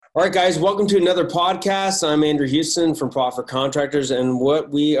All right, guys, welcome to another podcast. I'm Andrew Houston from Profit Contractors, and what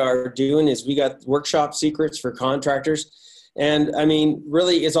we are doing is we got workshop secrets for contractors. And I mean,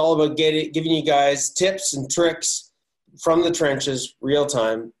 really, it's all about giving you guys tips and tricks from the trenches, real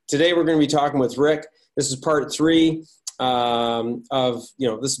time. Today, we're going to be talking with Rick. This is part three of,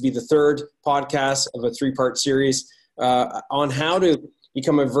 this will be the third podcast of a three-part series on how to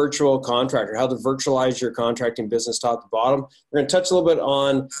become a virtual contractor, how to virtualize your contracting business top to bottom. We're going to touch a little bit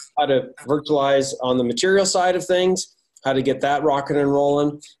on how to virtualize on the material side of things, how to get that rocking and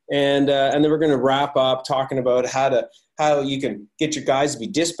rolling, and then we're going to wrap up talking about how you can get your guys to be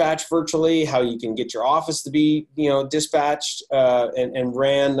dispatched virtually, how you can get your office to be dispatched and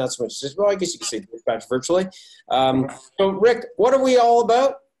ran. Not so much. Well, I guess you could say dispatched virtually. So, Rick, what are we all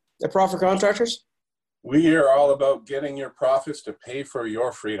about at Profit Contractors? We are all about getting your profits to pay for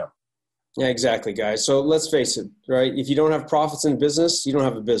your freedom. Yeah, exactly, guys. So let's face it, right? If you don't have profits in business, you don't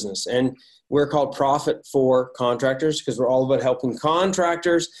have a business. And we're called Profit for Contractors because we're all about helping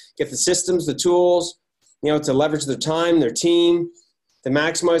contractors get the systems, the tools, to leverage their time, their team, to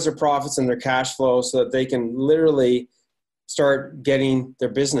maximize their profits and their cash flow so that they can literally start getting their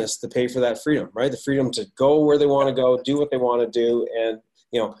business to pay for that freedom, right? The freedom to go where they want to go, do what they want to do, and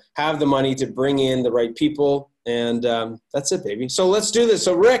have the money to bring in the right people. And that's it, baby. So let's do this.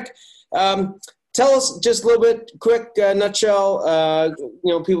 So Rick, tell us just a little bit, quick nutshell.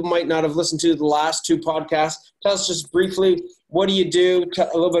 People might not have listened to the last two podcasts. Tell us just briefly, what do you do?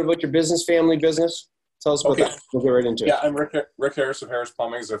 A little bit about your business, family business. Tell us about that. We'll get right into it. Yeah, I'm Rick Harris of Harris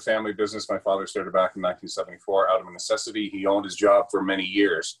Plumbing. It's a family business. My father started back in 1974 out of necessity. He owned his job for many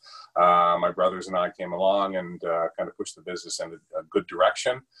years. My brothers and I came along and kind of pushed the business in a good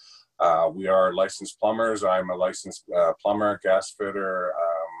direction. We are licensed plumbers. I'm a licensed plumber, gas fitter.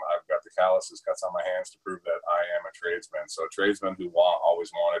 I've got the calluses, cuts on my hands to prove that I am a tradesman. So a tradesman who always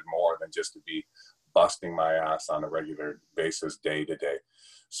wanted more than just to be busting my ass on a regular basis, day to day.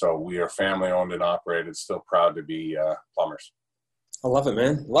 So we are family owned and operated, still proud to be plumbers. I love it,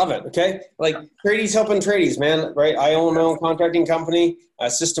 man. Love it. Okay. Like tradies helping tradies, man. Right. I own my own contracting company. I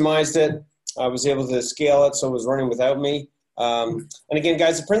systemized it. I was able to scale it. So it was running without me. And again,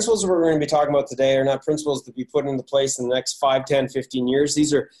 guys, the principles we're going to be talking about today are not principles to be put into place in the next 5, 10, 15 years.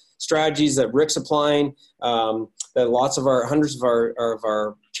 These are strategies that Rick's applying, that hundreds of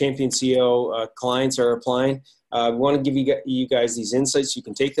our champion CEO clients are applying. We want to give you guys these insights. You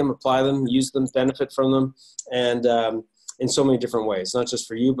can take them, apply them, use them, benefit from them, and in so many different ways, not just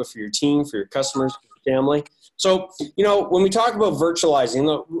for you, but for your team, for your customers, for your family. So, when we talk about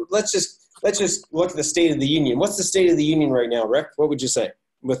virtualizing, let's just look at the state of the union. What's the state of the union right now, Rick? What would you say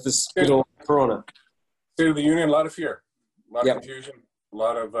with this corona? State of the union, a lot of fear, a lot of confusion, a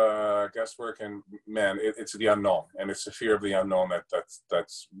lot of guesswork, and man, it's the unknown, and it's the fear of the unknown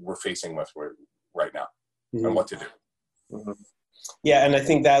that's we're facing with right now. Mm-hmm. And what to do. Mm-hmm. Yeah, and I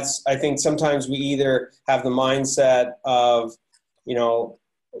think sometimes we either have the mindset of,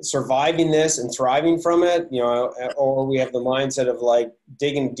 surviving this and thriving from it, or we have the mindset of like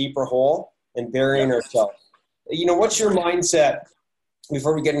digging a deeper hole and burying ourselves. What's your mindset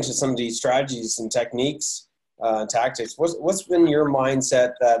before we get into some of these strategies and techniques, tactics? What's been your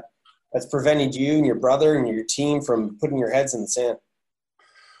mindset that's prevented you and your brother and your team from putting your heads in the sand?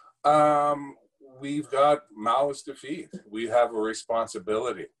 We've got mouths to feed. We have a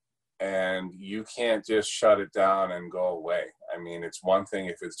responsibility, and you can't just shut it down and go away. I mean, it's one thing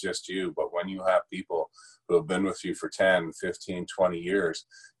if it's just you, but when you have people who have been with you for 10, 15, 20 years,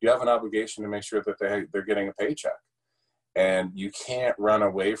 you have an obligation to make sure that they're getting a paycheck. And you can't run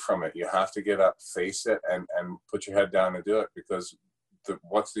away from it. You have to get up, face it, and put your head down and do it, because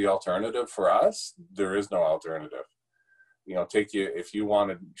what's the alternative for us? There is no alternative. If you want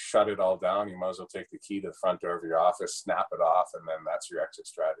to shut it all down, you might as well take the key to the front door of your office, snap it off, and then that's your exit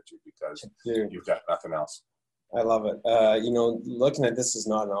strategy, because you've got nothing else. I love it. Looking at this is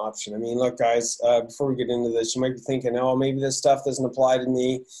not an option. I mean, look, guys, before we get into this, you might be thinking, oh, maybe this stuff doesn't apply to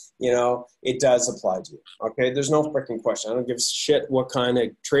me. It does apply to you. Okay. There's no freaking question. I don't give a shit what kind of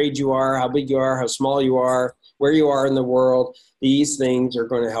trade you are, how big you are, how small you are, where you are in the world. These things are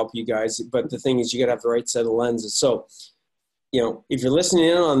going to help you guys. But the thing is, you got to have the right set of lenses. So, if you're listening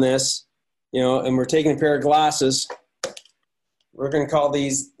in on this, and we're taking a pair of glasses, we're going to call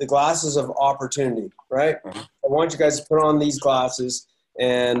these the glasses of opportunity, right? Mm-hmm. I want you guys to put on these glasses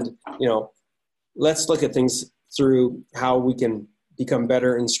and, let's look at things through how we can become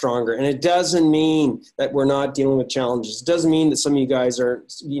better and stronger. And it doesn't mean that we're not dealing with challenges. It doesn't mean that some of you guys are,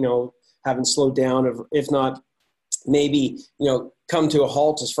 haven't slowed down, if not maybe, come to a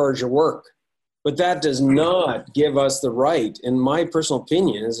halt as far as your work. But that does not give us the right, in my personal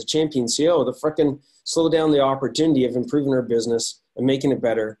opinion, as a champion CEO, to frickin' slow down the opportunity of improving our business and making it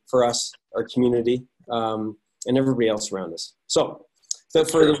better for us, our community, and everybody else around us. So,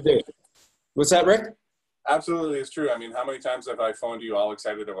 without further ado, what's that, Rick? Absolutely, it's true. I mean, how many times have I phoned you all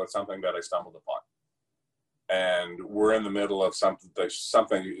excited about something that I stumbled upon? And we're in the middle of something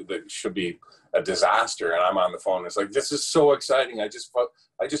that should be a disaster, and I'm on the phone. It's like, this is so exciting. I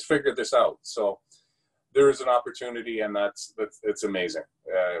just figured this out. So there is an opportunity, and it's amazing.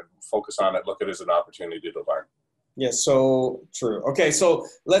 Focus on it. Look at it as an opportunity to learn. Yeah, so true. Okay, so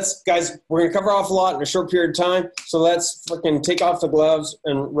guys, we're going to cover off a lot in a short period of time. So let's fucking take off the gloves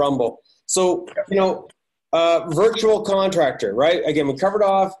and rumble. So, virtual contractor, right? Again, we covered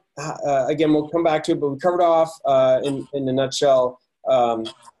off. Again, we'll come back to it, but we covered off in a nutshell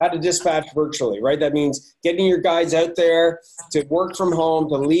how to dispatch virtually, right? That means getting your guys out there to work from home,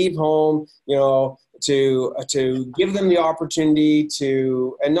 to leave home, to give them the opportunity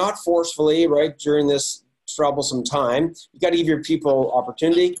to, and not forcefully, right, during this troublesome time. You got to give your people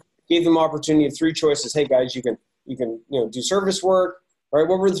opportunity. Give them opportunity of 3 choices. Hey guys, you can do service work, right?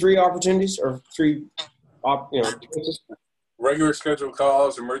 What were the 3 opportunities or 3 choices? Regular scheduled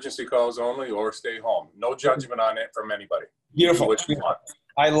calls, emergency calls only, or stay home. No judgment on it from anybody. Beautiful. Which you want.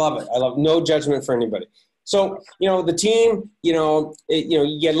 I love it. I love no judgment for anybody. So, the team, you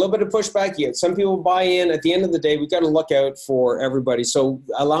get a little bit of pushback. You get some people buy in. At the end of the day, we've got to look out for everybody. So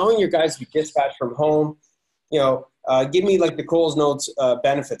allowing your guys to be dispatched from home, give me like the Coles Notes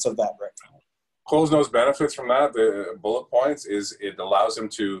benefits of that, Rick. Coles Notes benefits from that, the bullet points, is it allows them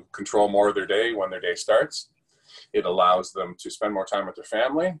to control more of their day when their day starts. It allows them to spend more time with their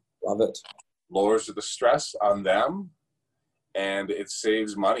family. Love it. Lowers the stress on them, and it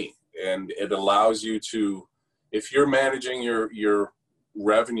saves money. And it allows you to, if you're managing your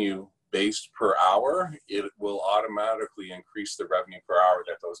revenue based per hour, it will automatically increase the revenue per hour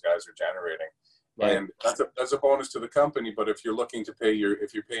that those guys are generating. Right. And that's a bonus to the company. But if you're looking to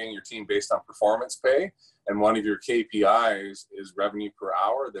if you're paying your team based on performance pay, and one of your KPIs is revenue per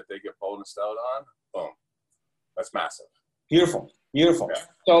hour that they get bonused out on, boom, that's massive. Beautiful. Yeah.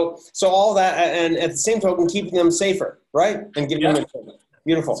 So all that, and at the same token, keeping them safer, right? And giving them a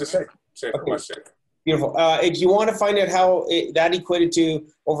beautiful. It's safer, okay. Much safer. Beautiful. If you want to find out how that equated to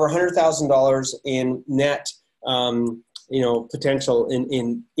over $100,000 in net, potential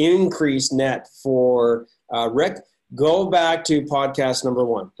in increased net for Rick, go back to podcast number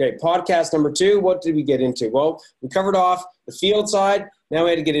 1. Okay, podcast number 2, what did we get into? Well, we covered off the field side. Now we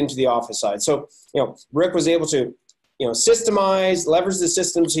had to get into the office side. So, Rick was able to, systemize, leverage the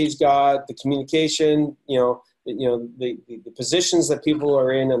systems he's got, the communication, the positions that people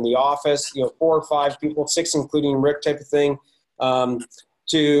are in the office, 4 or 5 people, 6 including Rick type of thing,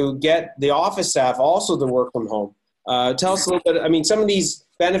 to get the office staff also to work from home. Tell us a little bit. I mean, some of these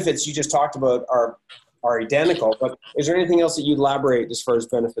benefits you just talked about are identical, but is there anything else that you'd elaborate as far as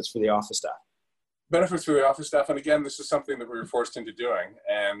benefits for the office staff? Benefits for the office staff, and again, this is something that we were forced into doing,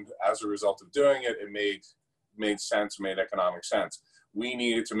 and as a result of doing it, it made sense, made economic sense. We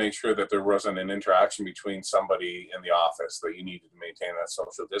needed to make sure that there wasn't an interaction between somebody in the office, that you needed to maintain that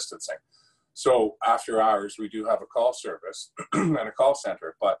social distancing. So after hours, we do have a call service and a call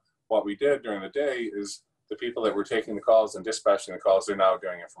center, but what we did during the day is the people that were taking the calls and dispatching the calls, they're now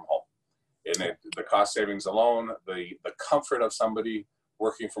doing it from home. And the cost savings alone, the comfort of somebody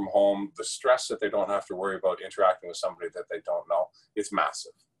working from home, the stress that they don't have to worry about interacting with somebody that they don't know, it's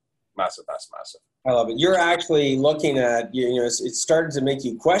massive. Massive. I love it. You're actually looking at, it's starting to make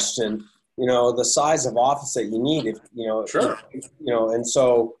you question, the size of office that you need. Sure. And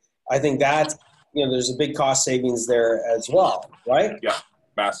so I think that, there's a big cost savings there as well, right? Yeah,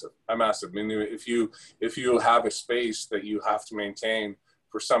 massive. I mean, if you have a space that you have to maintain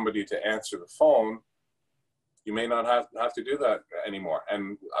for somebody to answer the phone, you may not have to do that anymore.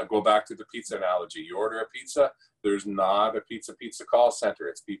 And I go back to the pizza analogy. You order a pizza, there's not a pizza call center.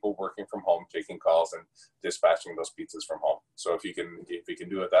 It's people working from home, taking calls and dispatching those pizzas from home. So if you can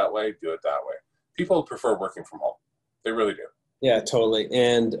do it that way, do it that way. People prefer working from home. They really do. Yeah, totally.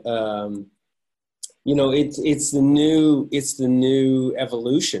 And it's the new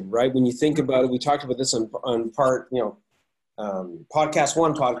evolution, right? When you think about it, we talked about this on part, podcast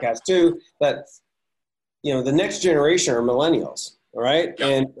 1, podcast 2, that the next generation are millennials, all right?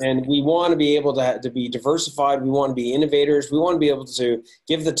 Yeah. And we want to be able to be diversified. We want to be innovators. We want to be able to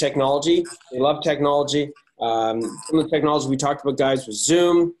give the technology. They love technology. Some of the technology we talked about, guys, was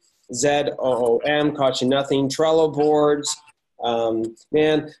Zoom, ZOOM, cost you nothing, Trello boards.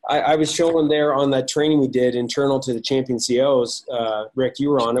 I was showing there on that training we did internal to the champion CEOs, Rick,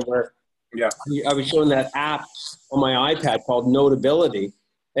 you were on it, where Yeah. I was showing that app on my iPad called Notability.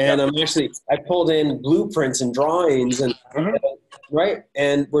 And Yeah. I pulled in blueprints and drawings and, Mm-hmm. right.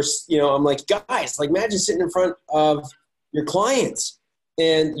 And I'm like, guys, like imagine sitting in front of your clients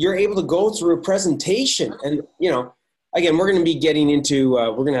and you're able to go through a presentation. And, again, we're going to be getting into,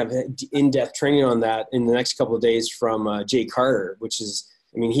 we're going to have in-depth training on that in the next couple of days from Jay Carter, which is,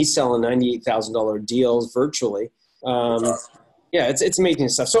 he's selling $98,000 deals virtually. Yeah, it's amazing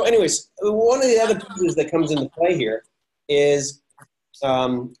stuff. So anyways, one of the other pieces that comes into play here is,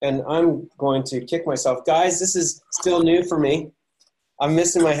 and I'm going to kick myself. Guys, this is still new for me. I'm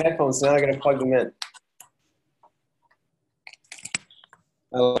missing my headphones. Now I got to plug them in.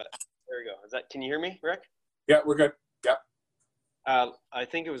 There we go. Can you hear me, Rick? Yeah, we're good. Yeah. I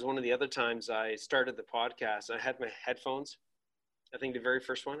think it was one of the other times I started the podcast. I had my headphones. I think the very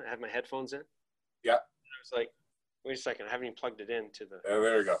first one, I had my headphones in. Yeah. I was like, wait a second, I haven't even plugged it into the.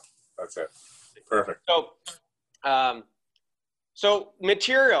 There we go. That's it. Perfect. So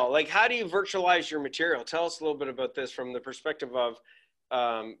material, like how do you virtualize your material? Tell us a little bit about this from the perspective of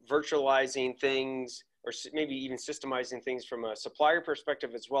virtualizing things, or maybe even systemizing things from a supplier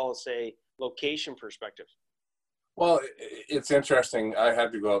perspective as well as a location perspective. Well, it's interesting. I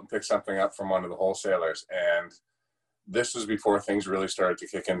had to go out and pick something up from one of the wholesalers, and this was before things really started to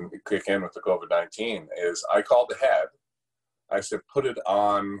kick in with the COVID-19. Is I called ahead. I said, put it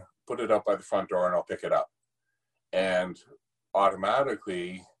up by the front door and I'll pick it up. And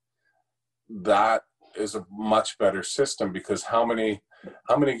automatically that is a much better system, because how many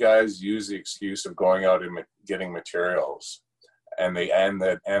guys use the excuse of going out and getting materials, and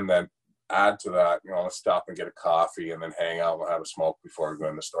then add to that, let's stop and get a coffee and then hang out and have a smoke before we go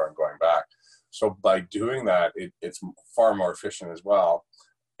in the store and going back. So by doing that, it's far more efficient as well.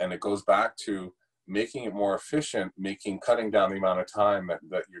 And it goes back to making it more efficient, cutting down the amount of time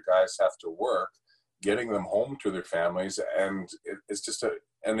that your guys have to work, getting them home to their families. And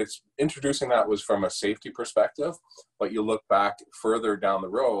it's introducing that was from a safety perspective, but you look back further down the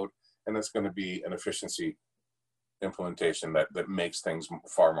road and it's going to be an efficiency implementation that makes things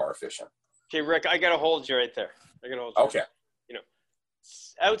far more efficient. Okay, Rick, I got to hold you right there. Okay.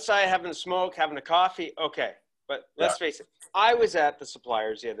 Outside having a smoke, having a coffee. Okay. But let's face it. I was at the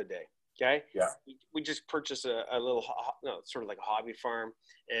suppliers the other day. Okay. Yeah. We just purchased a little, sort of like a hobby farm.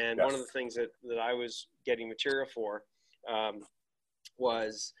 And one of the things that I was getting material for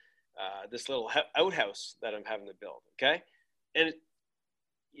was this little outhouse that I'm having to build. Okay. And,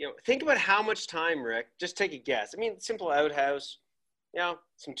 think about how much time, Rick, just take a guess. Simple outhouse,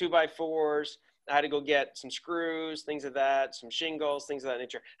 some 2x4s. I had to go get some screws, things of that, some shingles, things of that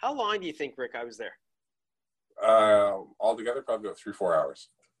nature. How long do you think, Rick, I was there? Altogether, probably about 3-4 hours.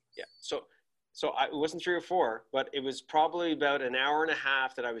 Yeah. So it wasn't 3 or 4, but it was probably about an hour and a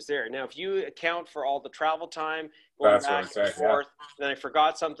half that I was there. Now, if you account for all the travel time, going back and forth, then I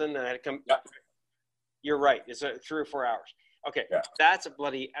forgot something, and I had to come. Yeah. You're right. It's 3 or 4 hours. Okay. Yeah. That's a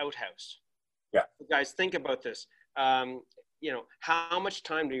bloody outhouse. Yeah. Guys, think about this. How much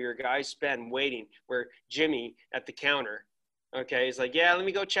time do your guys spend waiting where Jimmy at the counter, okay, is like, yeah, let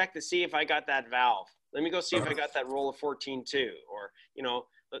me go check to see if I got that valve. Let me go see if I got that roll of 14-2 or,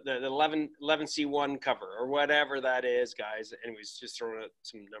 the 11C1 cover or whatever that is, guys. Anyways, just throwing out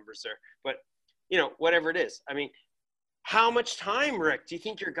some numbers there. But, whatever it is. How much time, Rick, do you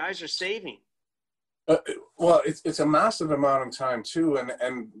think your guys are saving? Well, it's a massive amount of time too.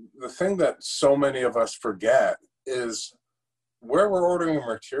 And the thing that so many of us forget is where we're ordering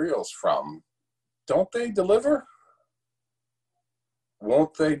materials from. Don't they deliver?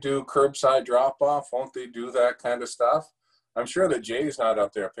 Won't they do curbside drop-off? Won't they do that kind of stuff? I'm sure that Jay's not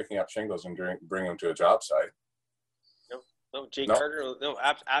out there picking up shingles and bring them to a job site. No, Jay Carter, no,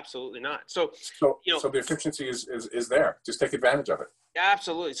 absolutely not. So the efficiency is there. Just take advantage of it.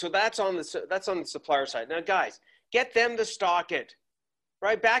 Absolutely. So that's on the supplier side. Now, guys, get them to stock it.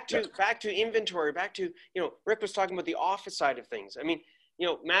 Right, back to inventory, back to, Rick was talking about the office side of things.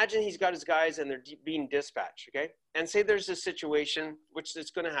 Imagine he's got his guys and they're being dispatched, okay? And say there's a situation, which is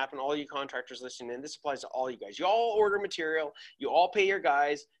going to happen, all you contractors listening in, this applies to all you guys. You all order material, you all pay your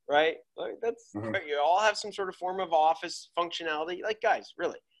guys, right? Right, you all have some sort of form of office functionality, like guys,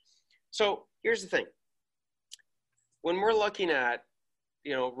 really. So here's the thing. When we're looking at,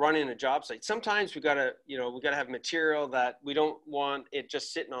 running a job site, sometimes we gotta have material that we don't want it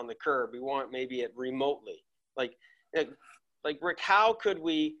just sitting on the curb. We want maybe it remotely. Like Rick, how could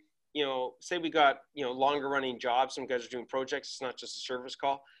we, say we got, longer running jobs, some guys are doing projects, it's not just a service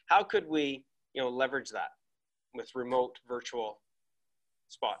call. How could we, leverage that with remote virtual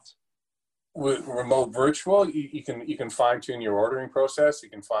spots? With remote virtual, you can fine tune your ordering process, you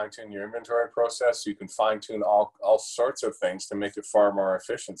can fine tune your inventory process, you can fine tune all sorts of things to make it far more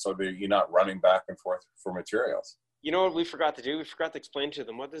efficient, so that you're not running back and forth for materials. You know what we forgot to do? We forgot to explain to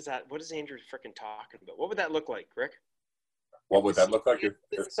them what is Andrew freaking talking about? What would that look like, Rick? What would that look like?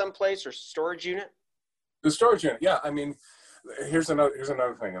 Someplace or storage unit? The storage unit, yeah. I mean, here's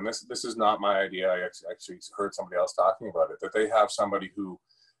another thing, and this is not my idea. I actually heard somebody else talking about it, that they have somebody who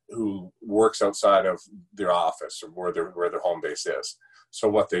works outside of their office or where their home base is. So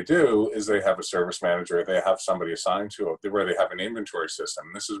what they do is they have a service manager, they have somebody assigned to it, where they have an inventory system.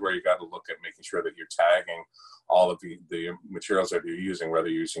 And this is where you got to look at making sure that you're tagging all of the materials that you're using, whether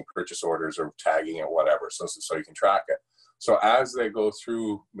you're using purchase orders or tagging it, whatever, so you can track it. So as they go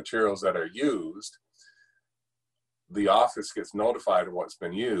through materials that are used, the office gets notified of what's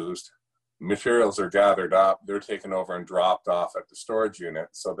been used. Materials are gathered up, they're taken over and dropped off at the storage unit,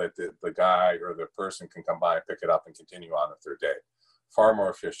 so that the guy or the person can come by and pick it up and continue on with their day. Far more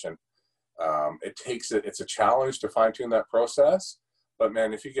efficient. It's a challenge to fine tune that process, but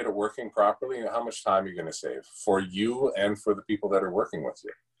man, if you get it working properly, you know how much time you're going to save for you and for the people that are working with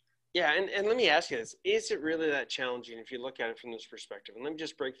you. Yeah, and let me ask you this. Is it really that challenging if you look at it from this perspective? And let me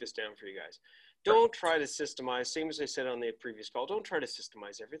just break this down for you guys. Don't try to systemize, same as I said on the previous call, don't try to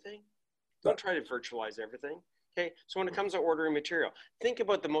systemize everything. Don't try to virtualize everything. Okay, so when it comes to ordering material, think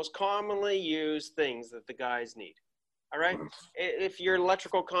about the most commonly used things that the guys need. All right, if you're an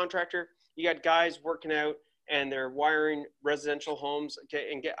electrical contractor, you got guys working out and they're wiring residential homes.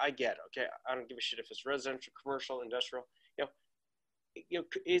 Okay, and I get it, okay, I don't give a shit if it's residential, commercial, industrial.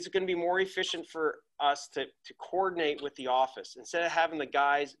 Is it going to be more efficient for us to coordinate with the office instead of having the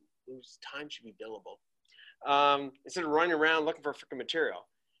guys whose time should be billable, instead of running around looking for freaking material?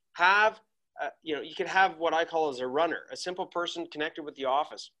 You can have what I call as a runner, a simple person connected with the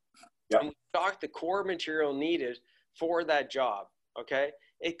office. Yep. And stock the core material needed for that job. Okay.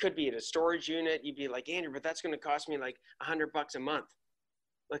 It could be at a storage unit. You'd be like, Andrew, but that's going to cost me like $100 a month.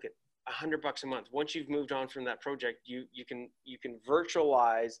 Look at $100 a month. Once you've moved on from that project, you can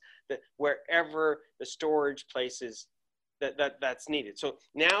virtualize that wherever the storage places that's needed. So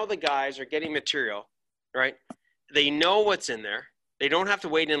now the guys are getting material, right? They know what's in there. They don't have to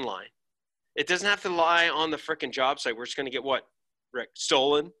wait in line. It doesn't have to lie on the frickin' job site. We're just going to get what, Rick?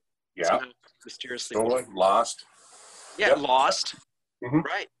 Stolen? Yeah. Mysteriously. Stolen, lost. Yeah, yep. Lost. Mm-hmm.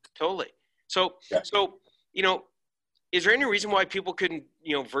 Right. Totally. So, is there any reason why people couldn't,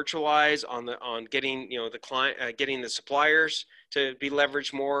 virtualize on getting, the client, getting the suppliers to be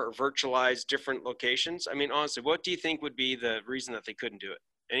leveraged more, or virtualize different locations? I mean, honestly, what do you think would be the reason that they couldn't do it?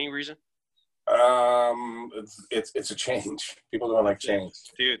 Any reason? It's a change. People don't like change.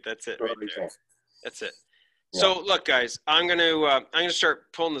 Dude, that's it. Right there. That's it. Yeah. So look, guys, I'm gonna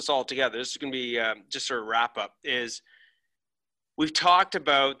start pulling this all together. This is gonna be just sort of wrap up. We've talked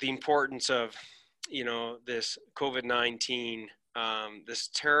about the importance of, this COVID-19, this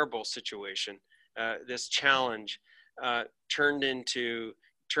terrible situation, this challenge, turning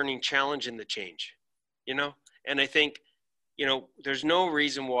challenge into change, and I think, there's no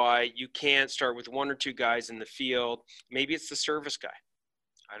reason why you can't start with one or two guys in the field. Maybe it's the service guy.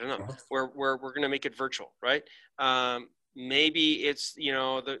 I don't know. We're going to make it virtual, right? Maybe it's,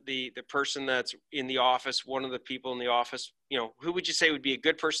 the person that's in the office, one of the people in the office, who would you say would be a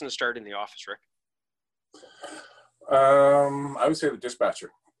good person to start in the office, Rick? I would say the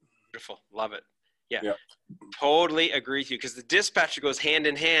dispatcher. Beautiful. Love it. Yeah. Totally agree with you, because the dispatcher goes hand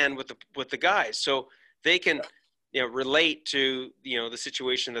in hand with the guys. So they can, relate to, the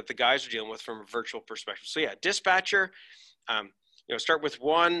situation that the guys are dealing with from a virtual perspective. So yeah, dispatcher, start with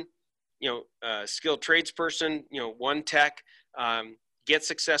one, skilled tradesperson, one tech, get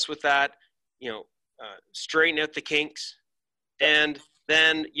success with that, straighten out the kinks. And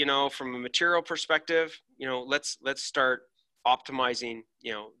then, from a material perspective, let's start optimizing,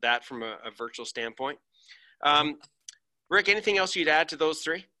 that from a virtual standpoint. Rick, anything else you'd add to those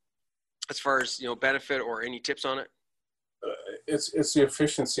three as far as, benefit or any tips on it? It's the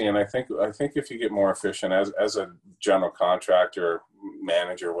efficiency. And I think if you get more efficient as a general contractor,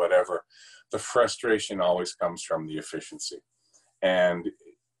 manager, whatever, the frustration always comes from the efficiency. And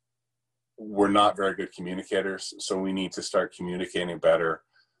we're not very good communicators, so we need to start communicating better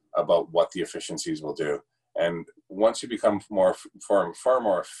about what the efficiencies will do. And once you become far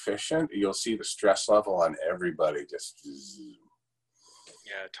more efficient, you'll see the stress level on everybody just.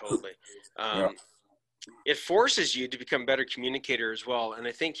 Yeah, totally. It forces you to become a better communicator as well. And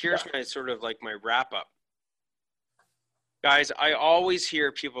I think here's my sort of like my wrap up. Guys, I always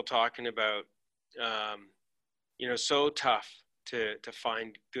hear people talking about, so tough to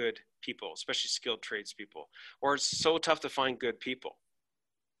find good people, especially skilled tradespeople, or it's so tough to find good people.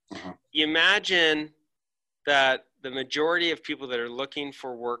 Mm-hmm. You imagine that the majority of people that are looking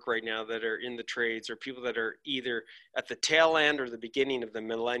for work right now that are in the trades are people that are either at the tail end or the beginning of the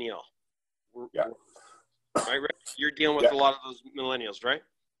millennial. Yeah. Right, Rick? You're dealing with a lot of those millennials, right?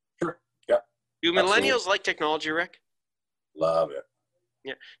 Sure. Yeah. Do millennials Absolutely. like technology, Rick? Love it.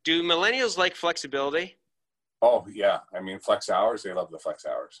 Yeah. Do millennials like flexibility? Oh yeah. I mean, flex hours. They love the flex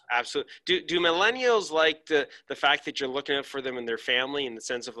hours. Absolutely. Do millennials like the fact that you're looking out for them and their family in the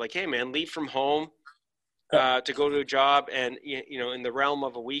sense of like, hey man, leave from home to go to a job, and you know, in the realm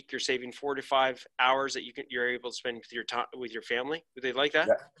of a week, you're saving 4 to 5 hours that you're able to spend with your time with your family. Do they like that?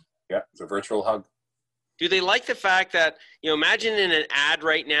 Yeah. Yeah. It's a virtual hug. Do they like the fact that, you know, imagine in an ad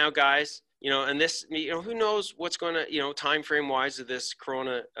right now, guys, you know, and this, you know, who knows what's going to, you know, time frame wise of this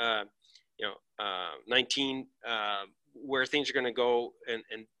Corona, 19, where things are going to go in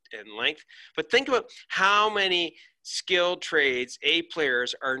length. But think about how many skilled trades, A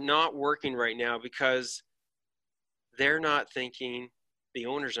players, are not working right now because they're not thinking, the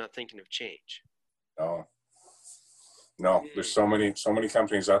owner's not thinking of change. No, there's so many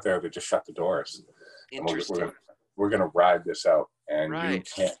companies out there that just shut the doors. Interesting. We're gonna ride this out, and Right.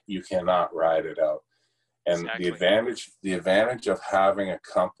 you cannot ride it out. And Exactly. the advantage of having a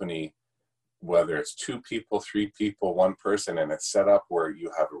company, whether it's 2 people, 3 people, 1 person, and it's set up where you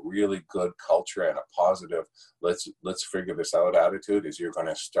have a really good culture and a positive, let's figure this out attitude, is you're going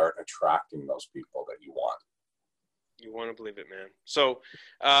to start attracting those people that you want. You want to believe it, man. So,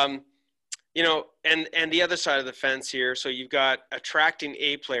 you know, and the other side of the fence here. So you've got attracting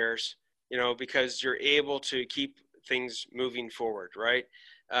A players, you know, because you're able to keep things moving forward, right?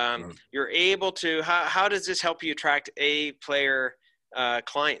 You're able to, how does this help you attract A player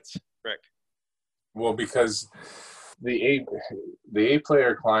clients, Rick? Well, because the A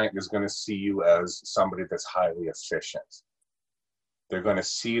player client is going to see you as somebody that's highly efficient. They're going to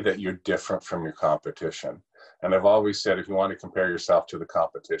see that you're different from your competition. And I've always said, if you want to compare yourself to the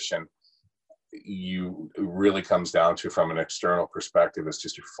competition, it really comes down to, from an external perspective, it's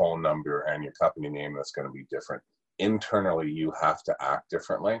just your phone number and your company name that's going to be different. Internally, you have to act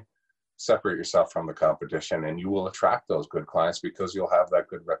differently, separate yourself from the competition, and you will attract those good clients because you'll have that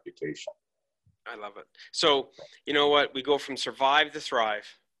good reputation. I love it. So, you know what? We go from survive to thrive.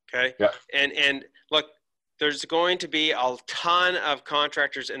 Okay. Yeah. And look, there's going to be a ton of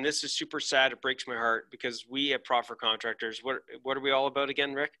contractors, and this is super sad. It breaks my heart because we at Profit Contractors, what are we all about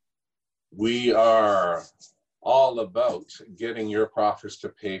again, Rick? We are all about getting your profits to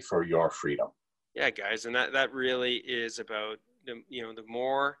pay for your freedom. Yeah, guys. And that really is about, you know, the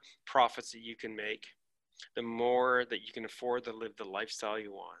more profits that you can make, the more that you can afford to live the lifestyle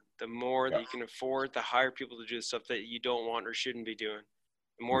you want, the more that you can afford to hire people to do the stuff that you don't want or shouldn't be doing,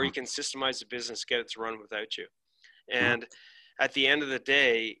 the more you can systemize the business, get it to run without you. And at the end of the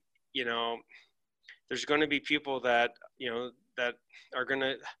day, you know, there's going to be people that, you know, that are going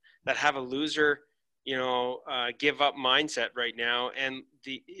to, that have a loser, you know, give up mindset right now. And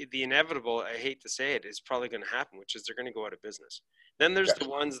the inevitable, I hate to say it, is probably going to happen, which is they're going to go out of business. Then there's the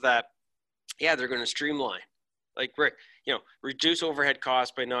ones that, yeah, they're going to streamline. Like Rick, you know, reduce overhead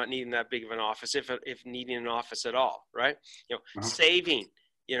costs by not needing that big of an office, if needing an office at all, right? You know, saving,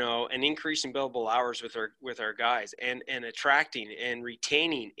 you know, and increasing billable hours with our guys, and attracting and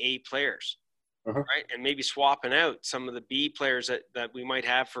retaining A players, right? And maybe swapping out some of the B players that we might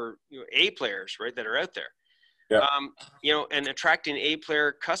have for, you know, A players, right, that are out there. Yeah. You know, and attracting A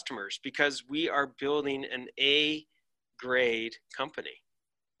player customers, because we are building an A grade company.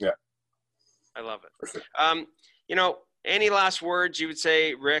 Yeah. I love it. You know, any last words you would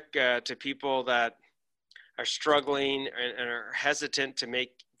say, Rick, to people that are struggling and are hesitant to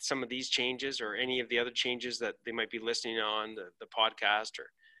make some of these changes, or any of the other changes that they might be listening on the podcast? Or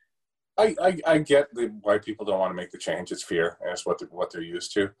I get why people don't want to make the change. It's fear, and it's what they're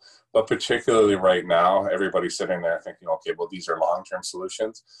used to. But particularly right now, everybody's sitting there thinking, okay, well, these are long-term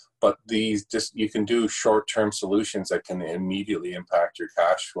solutions, but these just, you can do short-term solutions that can immediately impact your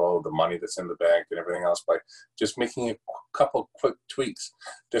cash flow, the money that's in the bank, and everything else, by just making a couple quick tweaks,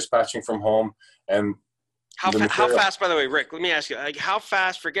 dispatching from home. And how fast, by the way, Rick, let me ask you, like, how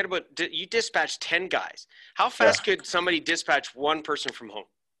fast, forget about, you dispatch 10 guys. How fast could somebody dispatch one person from home?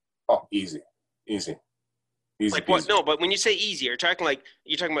 Oh, easy. Like what? No, but when you say easy, you're talking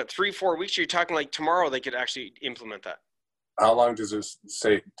about 3-4 weeks, or you're talking like tomorrow they could actually implement that? How long does it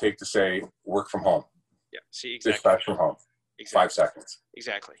take to say work from home? Yeah, see, exactly. Dispatch from home. Exactly. 5 seconds.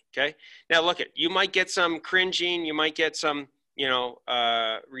 Exactly. Okay. Now look, you might get some cringing, you might get some, you know,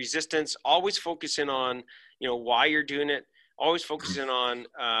 resistance. Always focusing on, you know, why you're doing it, always focusing on,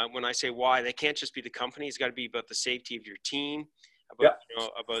 when I say why, they can't just be the company. It's got to be about the safety of your team, about,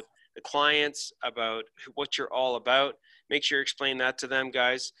 about the clients, about what you're all about. Make sure you explain that to them,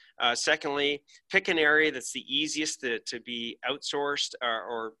 guys. Secondly, pick an area that's the easiest to be outsourced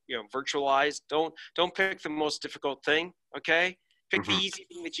or virtualized. Don't pick the most difficult thing, okay? Pick the easy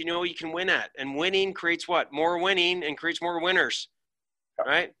thing that you can win at. And winning creates what? More winning and creates more winners,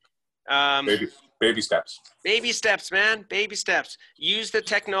 right? Baby steps. Baby steps, man. Baby steps. Use the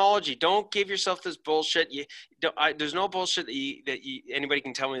technology. Don't give yourself this bullshit. There's no bullshit that anybody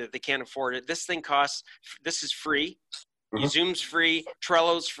can tell me that they can't afford it. This thing costs. This is free. Zoom's free.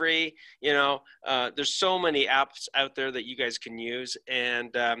 Trello's free. There's so many apps out there that you guys can use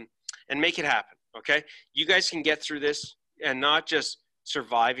and make it happen. Okay, you guys can get through this, and not just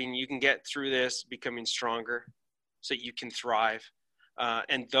surviving. You can get through this, becoming stronger, so you can thrive.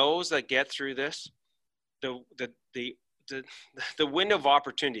 And those that get through this, the window of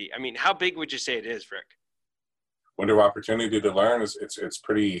opportunity. I mean, how big would you say it is, Rick? Window of opportunity to learn is it's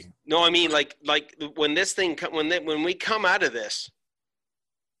pretty. No, I mean like when this thing when we come out of this,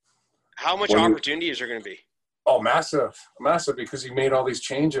 how much opportunity is there going to be? Oh, massive, because you made all these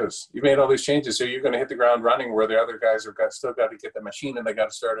changes. So you're going to hit the ground running, where the other guys still got to get the machine and they got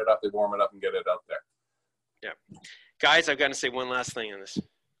to start it up, they warm it up and get it out there. Yeah. Guys, I've got to say one last thing on this.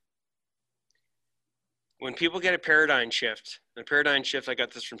 When people get a paradigm shift, I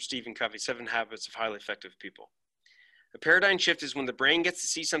got this from Stephen Covey, 7 Habits of Highly Effective People. A paradigm shift is when the brain gets to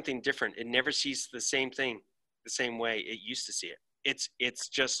see something different. It never sees the same thing the same way it used to see it. It's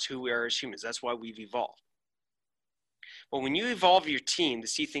just who we are as humans. That's why we've evolved. But when you evolve your team to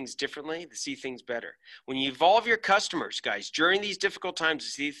see things differently, to see things better, when you evolve your customers, guys, during these difficult times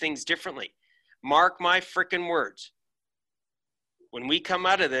to see things differently, mark my frickin' words. When we come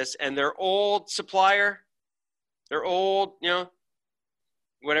out of this and their old supplier, their old,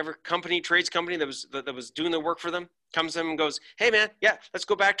 whatever trades company that was doing the work for them, comes to them and goes, hey man, yeah, let's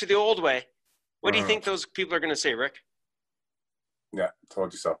go back to the old way. What do you think those people are going to say, Rick? Yeah,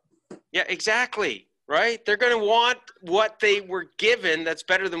 told you so. Yeah, exactly. Right? They're going to want what they were given that's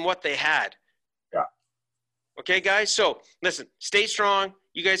better than what they had. Yeah. Okay, guys? So listen, stay strong.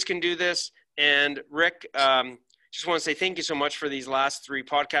 You guys can do this. And Rick, just want to say thank you so much for these last 3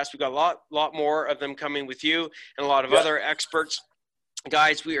 podcasts. We've got a lot more of them coming with you and a lot of other experts.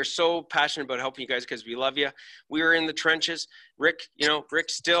 Guys, we are so passionate about helping you guys because we love you. We are in the trenches. Rick's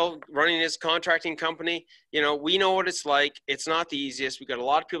still running his contracting company. We know what it's like. It's not the easiest. We've got a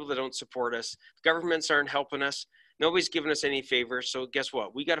lot of people that don't support us. Governments aren't helping us. Nobody's giving us any favors. So guess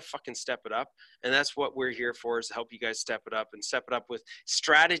what? We got to fucking step it up. And that's what we're here for, is to help you guys step it up and step it up with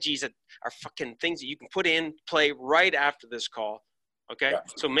strategies that are fucking things that you can put in play right after this call. Okay. Yeah.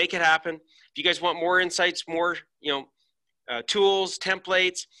 So make it happen. If you guys want more insights, more, tools,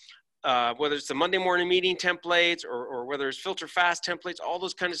 templates, whether it's the Monday morning meeting templates or whether it's filter fast templates, all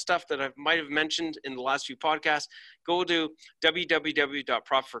those kind of stuff that I might have mentioned in the last few podcasts, go to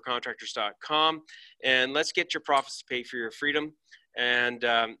www.profitforcontractors.com and let's get your profits to pay for your freedom. And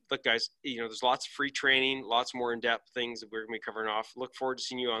look, guys, there's lots of free training, lots more in-depth things that we're going to be covering off. Look forward to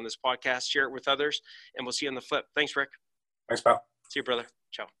seeing you on this podcast. Share it with others, and we'll see you on the flip. Thanks, Rick. Thanks, pal. See you, brother.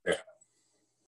 Ciao. Yeah.